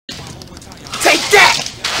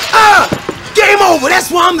that! Game over.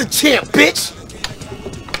 That's why I'm the champ, bitch.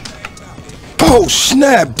 Oh,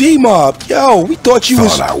 snap, D-Mob. Yo, we thought you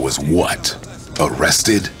was... Thought I was what?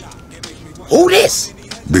 Arrested? Who this?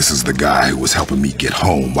 This is the guy who was helping me get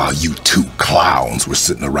home while you two clowns were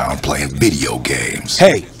sitting around playing video games.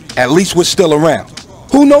 Hey, at least we're still around.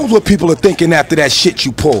 Who knows what people are thinking after that shit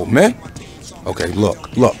you pulled, man? Okay, look.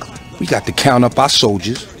 We got to count up our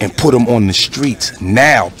soldiers and put them on the streets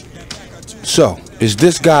now. So, is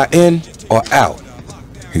this guy in or out?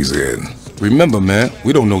 He's in. Remember, man,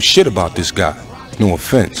 we don't know shit about this guy. No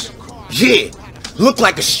offense. Yeah, look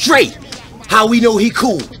like a straight. How we know he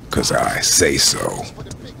cool? 'Cause I say so.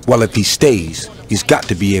 Well, if he stays, he's got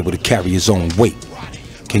to be able to carry his own weight.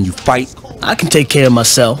 Can you fight? I can take care of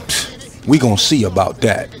myself. We gonna see about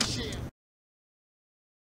that.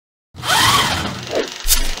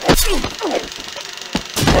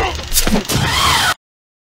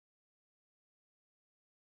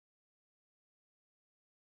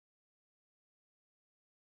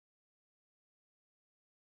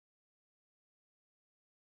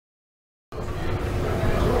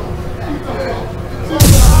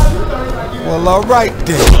 Well, all right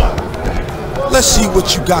then. Let's see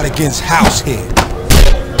what you got against Househead.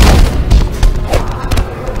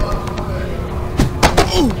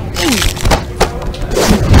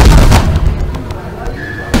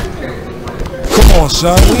 Come on,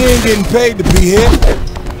 son. We ain't getting paid to be here.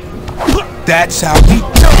 That's how we do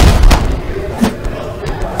it.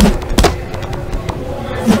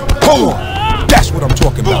 Hold on. That's what I'm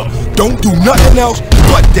talking about. Don't do nothing else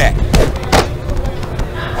but that.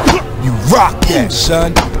 You rock that,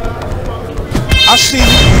 son. I see you.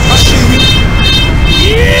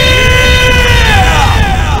 Yeah!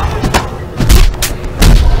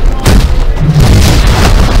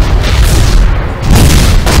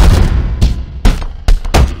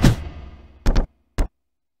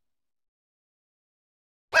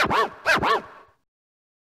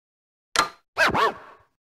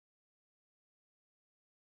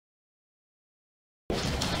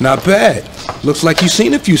 Not bad. Looks like you've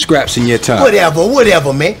seen a few scraps in your time.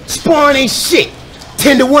 Whatever, man. Sparring ain't shit.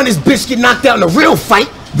 10 to 1 this bitch get knocked out in a real fight.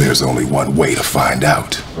 There's only one way to find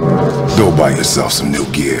out. Go buy yourself some new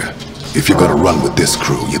gear. If you're gonna run with this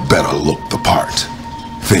crew, you better look the part.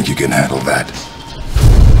 Think you can handle that?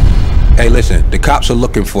 Hey, listen, the cops are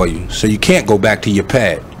looking for you, so you can't go back to your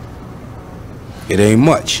pad. It ain't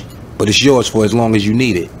much, but it's yours for as long as you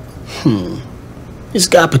need it. It's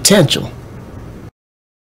got potential.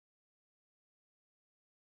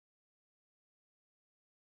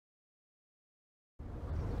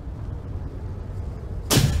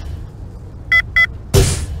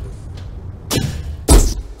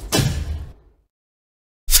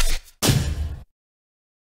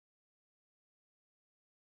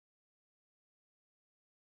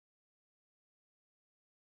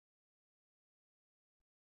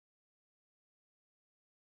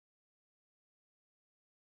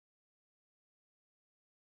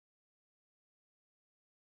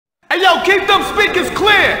 Hey yo, keep them speakers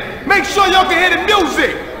clear. Make sure y'all can hear the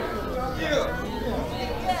music.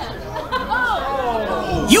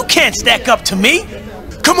 You can't stack up to me.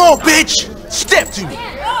 Come on, bitch. Step to me.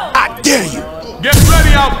 I dare you. Get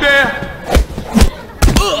ready out there.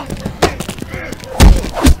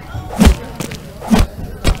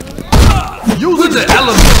 Use the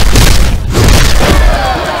element.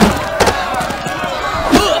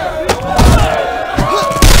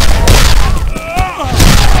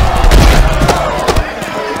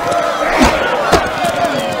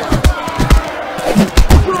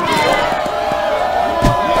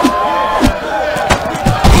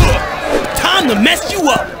 To mess you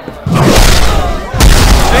up.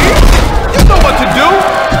 See? You know what to do.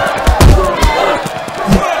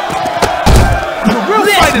 The real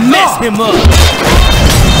fight is mess on. him up.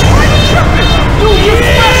 Why you tripping? You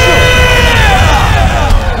special.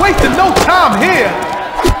 Wasting no time here.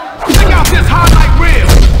 Check out this highlight reel.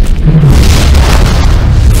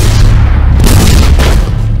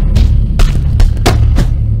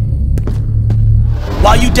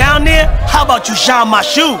 While you down there, how about you shine my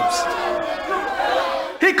shoes?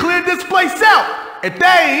 He cleared this place out, and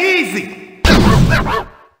that ain't easy.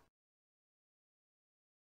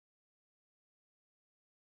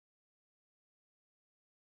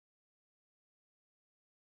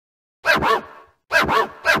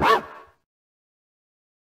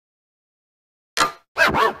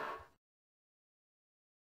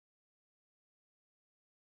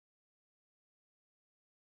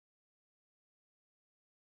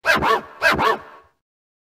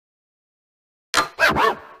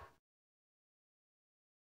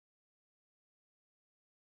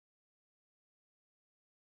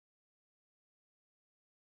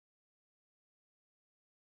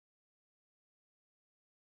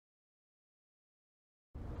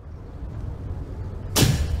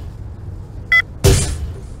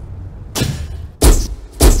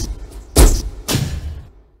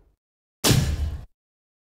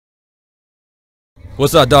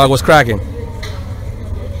 What's up, dog? What's cracking?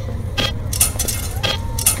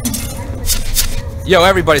 Yo,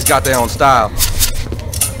 everybody's got their own style.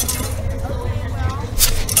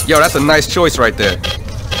 Yo, that's a nice choice right there.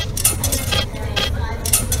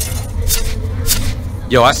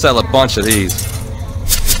 Yo, I sell a bunch of these.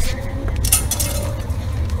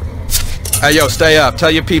 Hey, yo, stay up. Tell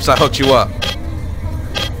your peeps I hooked you up.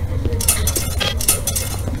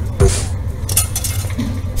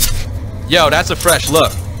 Yo, that's a fresh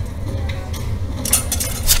look.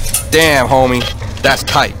 Damn, homie. That's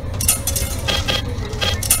tight.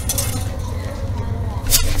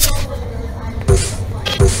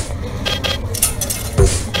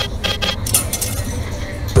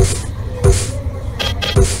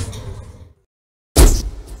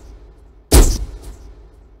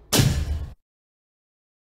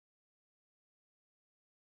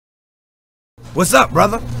 What's up,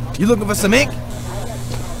 brother? You looking for some ink?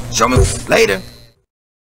 Show me later.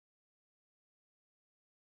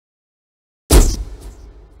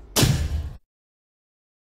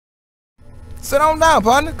 Sit on down,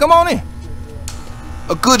 partner. Come on in.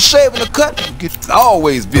 A good shave and a cut gets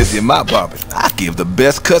always busy in my barber. I give the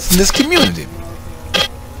best cuts in this community.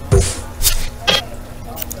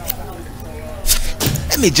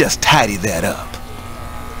 Let me just tidy that up.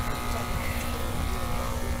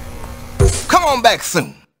 Come on back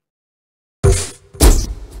soon.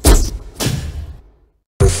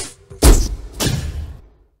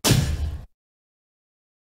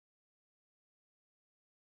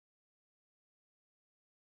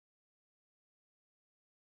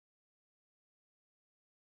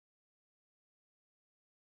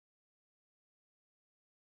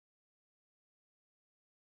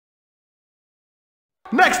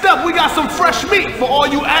 Next up, we got some fresh meat for all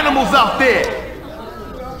you animals out there.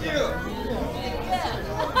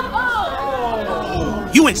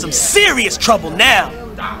 You in some serious trouble now.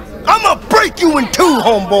 I'ma break you in two,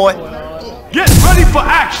 homeboy. Get ready for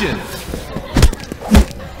action.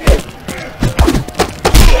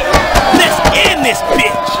 Let's end this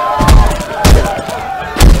bitch.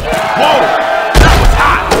 Whoa, that was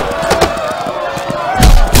hot.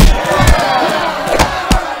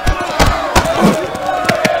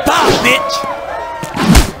 Bye, bitch.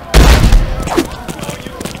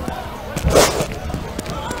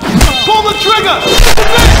 Pull the trigger.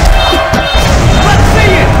 Let's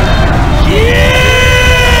see it. Yeah!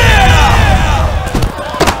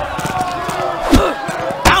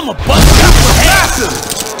 I'ma bust out with Massive.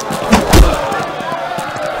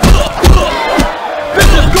 This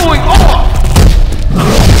is going off.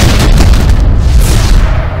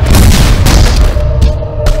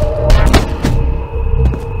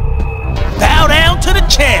 Bow down to the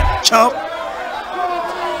champ, chump.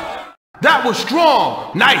 That was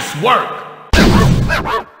strong. Nice work.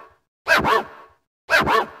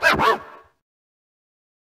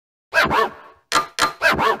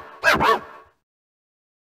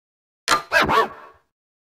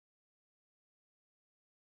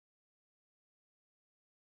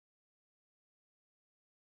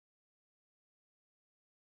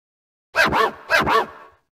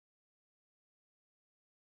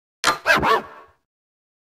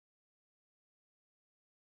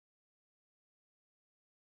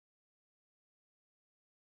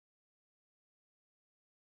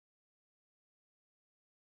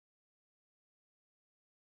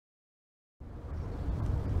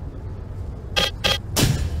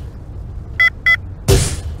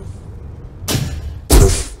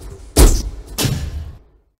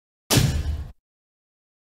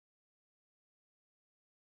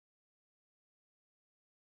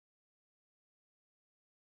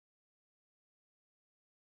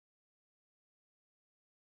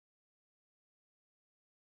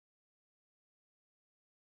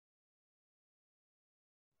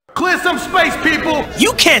 Clear some space, people.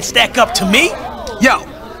 You can't stack up to me. Yo,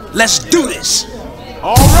 let's do this.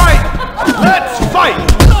 All right, let's fight.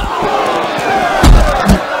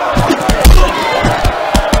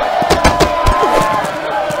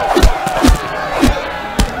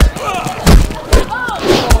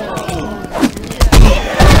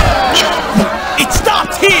 It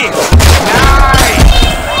stops here.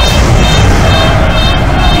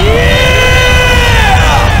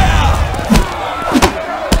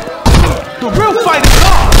 The real fight is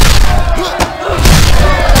on!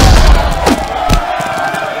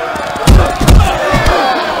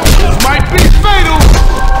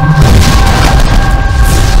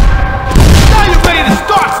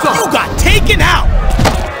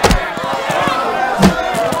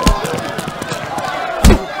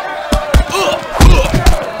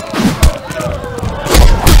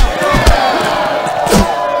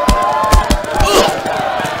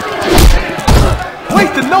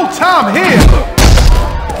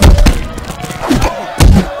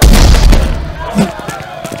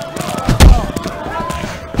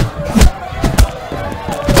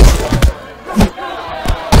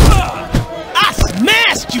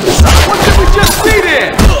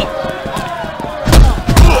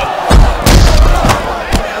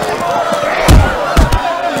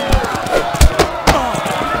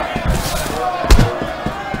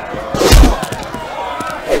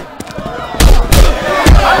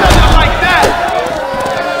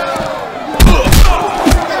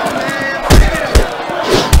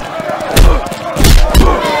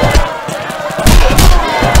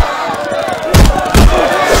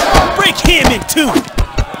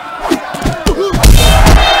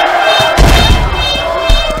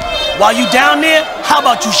 While you down there, how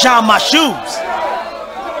about you shine my shoes?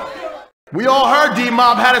 We all heard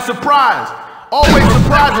D-Mob had a surprise. Always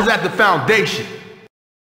surprises at the foundation.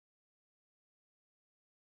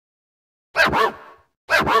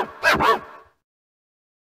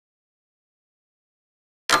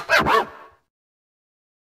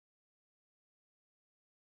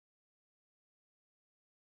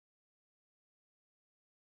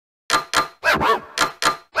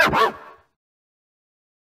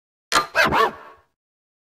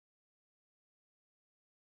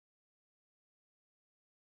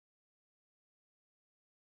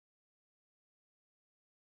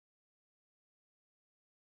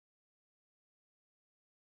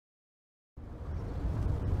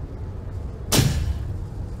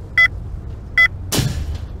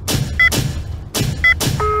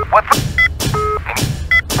 What the?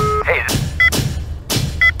 Hey.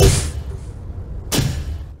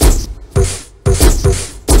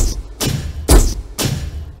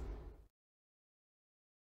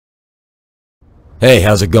 Hey,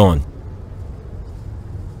 how's it going?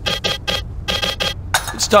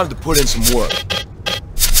 It's time to put in some work.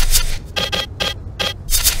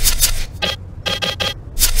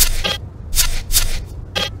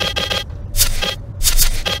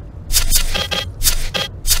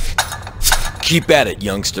 Keep at it,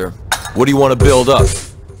 youngster. What do you want to build up?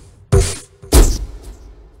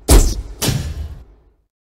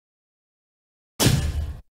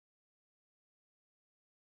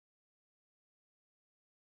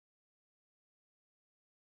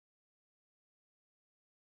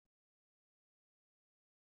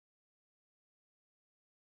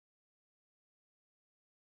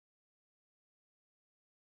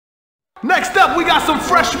 Next up, we got some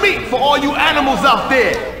fresh meat for all you animals out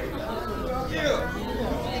there.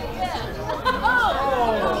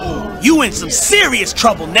 You in some serious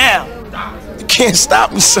trouble now. You can't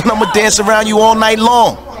stop me, son. I'ma dance around you all night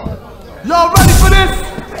long. Y'all ready for this?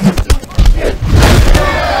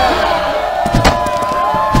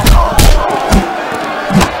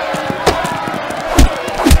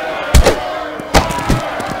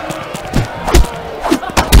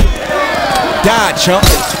 Die, chump.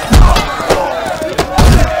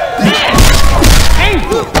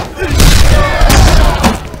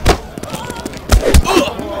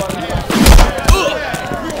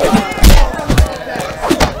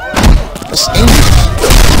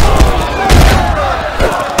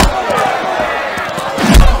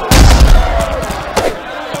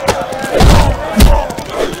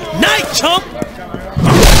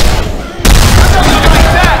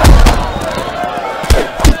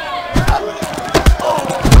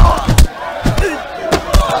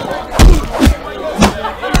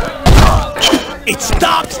 It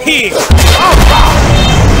stops here.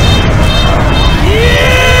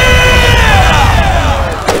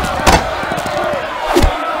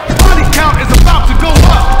 Body count is about to go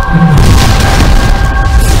up.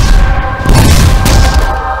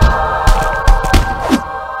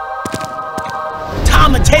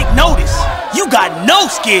 Time to take notice. You got no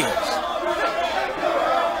skills.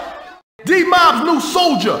 D-Mob's new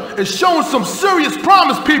soldier is showing some serious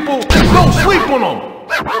promise, people. Don't sleep on him.